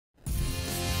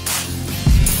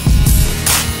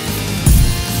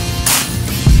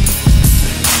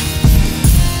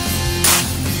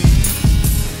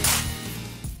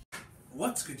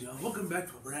back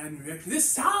to a brand new reaction.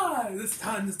 This time,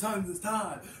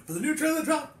 for the new trailer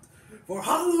dropped for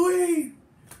Halloween,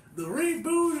 the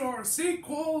reboot or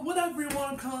sequel, whatever you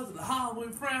want to call it, the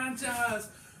Halloween franchise.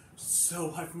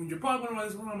 So hyped for me. You're probably wondering why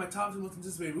this is one of my top 2 most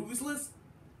anticipated movies list.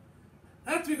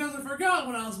 That's because I forgot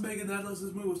when I was making that list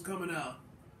this movie was coming out.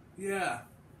 Yeah.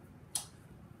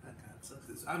 That kind of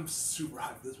sucks. I'm super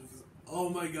hyped for this because, oh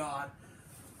my god,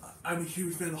 I'm a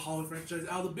huge fan of the Halloween franchise.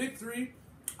 Out of the big 3,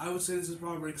 I would say this is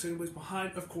probably ranked second place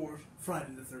behind, of course,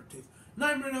 Friday the 13th.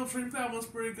 Nightmare on Elm Street, that one's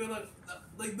pretty good.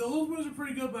 Like those movies are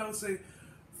pretty good, but I would say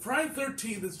Friday the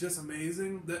 13th is just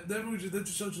amazing. That movie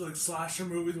just shows you like slasher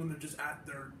movies when they're just at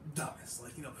their dumbest.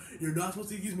 Like, you know, you're not supposed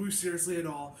to take these movies seriously at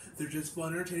all. They're just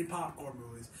fun, entertaining popcorn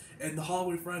movies. And the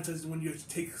Halloween franchise is when you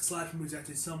take slasher movies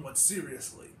actually somewhat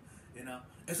seriously. You know,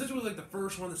 especially like the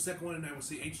first one, the second one, and I would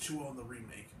say H2O and the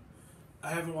remake.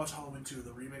 I haven't watched Halloween 2,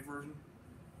 the remake version.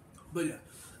 But yeah,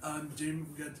 we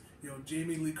got, you know,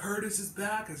 Jamie Lee Curtis is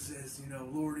back as you know,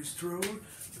 Laurie Strode,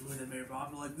 the movie that made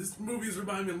Bob. Like, this movie is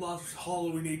reminding me a lot of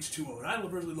Halloween H2O, and I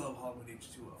personally love Halloween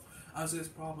H2O. I would say it's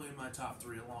probably in my top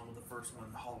 3 along with the first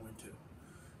one, Halloween 2.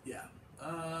 Yeah.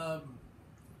 I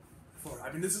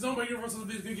mean, this is not my Universal,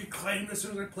 it's gonna get claimed as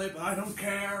soon as I play it, but I don't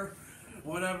care.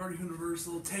 Whatever,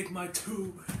 Universal, take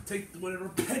whatever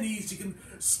pennies you can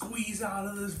squeeze out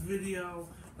of this video.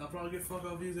 I'll probably get fuck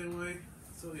off views anyway.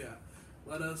 So yeah,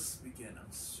 let us begin.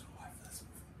 I'm so hyped for this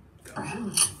movie. Go.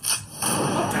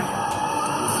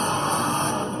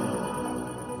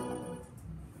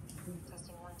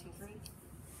 Testing 1, 2, 3.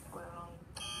 We're on.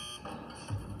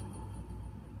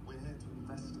 We're here to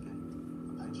investigate.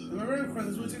 Remember,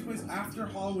 this movie takes place after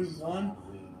Halloween 1,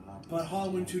 but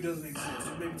Halloween 2 doesn't exist.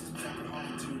 So maybe it takes place after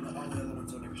Halloween 2, and all the other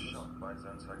ones don't exist. Shot by his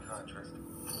own psychiatrist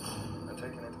and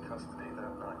taken into custody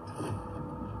that night.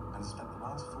 And spent the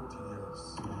last 40 years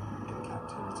in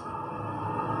captivity.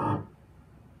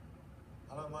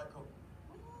 Hello, Michael.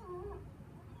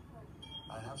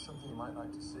 I have something you might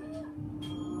like to see.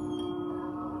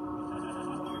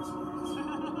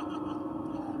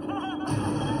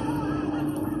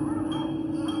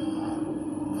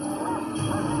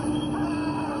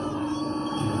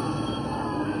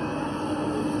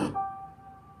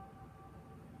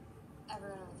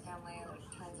 Everyone in the family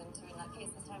turns into a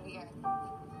nutcase this time of year.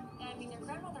 And I mean, your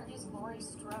grandmother is Laurie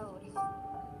Strode.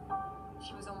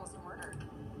 She was almost murdered.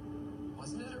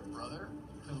 Wasn't it her brother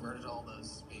who murdered all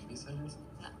those babysitters?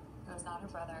 No, it was not her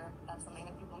brother. That's something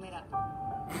that people made up.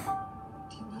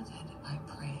 Demon, I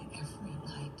pray every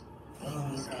night. Oh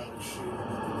my god,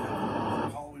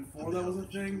 shit. Halloween 4 that was a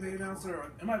thing they announced,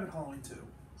 or it might have been Halloween 2.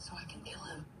 So I can kill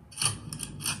him.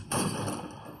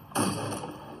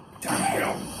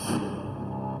 Damn!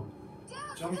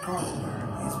 John Carpenter,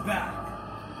 he's back.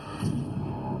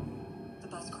 The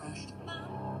bus crashed.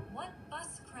 Mom, what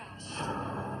bus crash?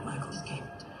 Michael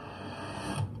escaped.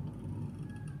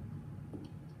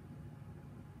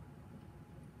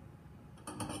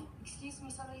 Excuse me,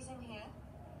 somebody's in here.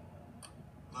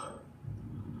 No?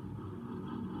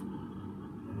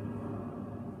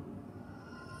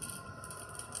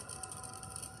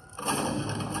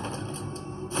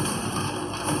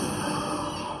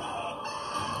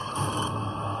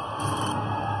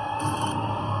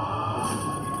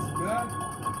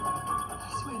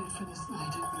 He's waited for this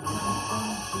night.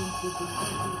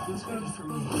 He's waited for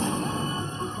me.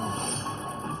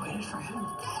 I've waited for him.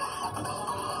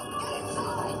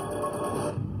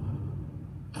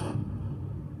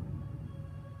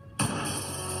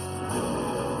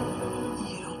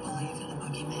 You don't believe in the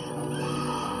boogeyman?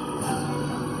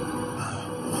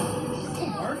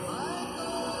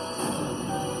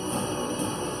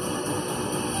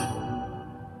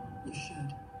 You should.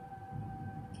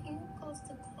 Can you close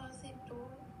the closet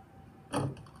door?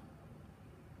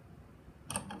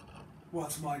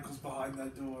 Watch Michael's behind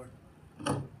that door.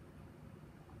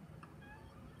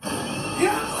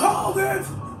 Yeah, called it!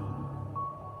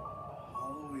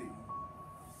 Halloween.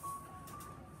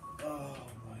 Oh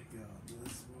my god,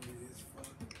 this movie is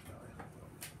fucking dying.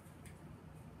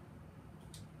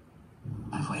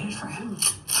 I've waited for him.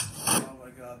 Oh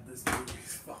my god, this movie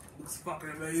looks fucking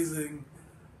amazing.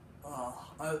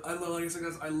 I love, like I said,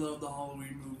 guys, I love the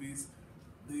Halloween movies.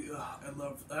 I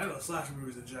love slasher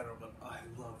movies in general, but I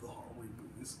love the Halloween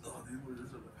movies. Oh, these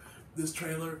movies are, this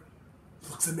trailer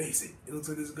looks amazing. It looks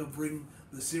like this is gonna bring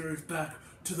the series back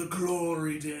to the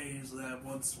glory days that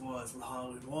once was with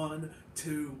Halloween 1,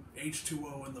 2,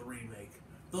 H2O, and the remake.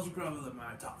 Those are probably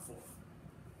my top 4.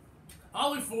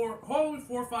 Halloween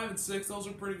 4, 5, and 6, those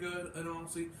are pretty good, and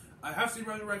honestly, I have seen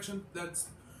Resurrection. That's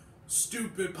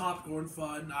stupid popcorn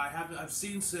fun. I've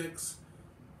seen 6.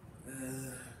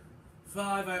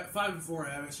 5 and 4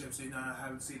 I actually have seen. I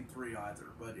haven't seen 3 either,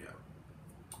 but yeah.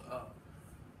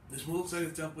 This one looks like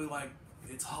it's definitely like,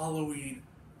 it's Halloween,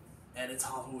 and it's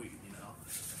Halloween, you know.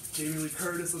 Jamie Lee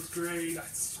Curtis looks great. I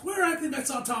swear I think I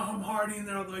saw Tom Hardy in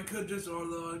there, although I could just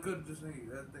confusing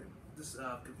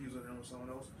him with someone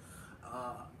else.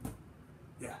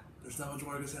 Yeah, there's not much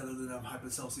more I can say other than I'm hyped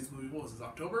to sell this movie. What was this,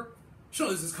 October?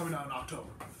 Surely this is coming out in October.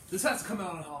 This has to come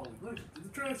out on Halloween. Look, did the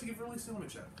trailer actually get released? Let me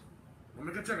check. I'm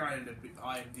gonna check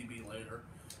IMDb later.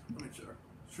 Let me check.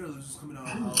 Surely this is coming out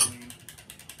on Halloween.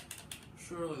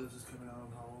 Surely this is coming out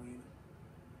on Halloween.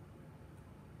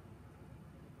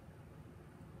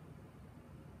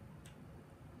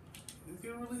 Did it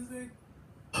get a release date?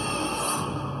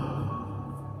 Halloween.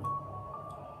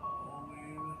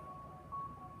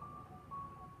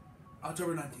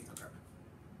 October 19th, okay.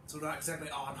 So not exactly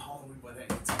on Halloween, but hey,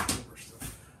 it's October still.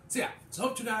 So yeah, so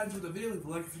hope you guys enjoyed the video. Leave a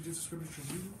like if you do, subscribe if you're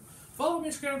new. Follow me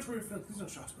on Instagram, Twitter, Facebook, please don't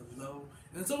shots below.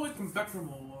 And as always, come back for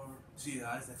more. See you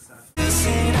guys next time.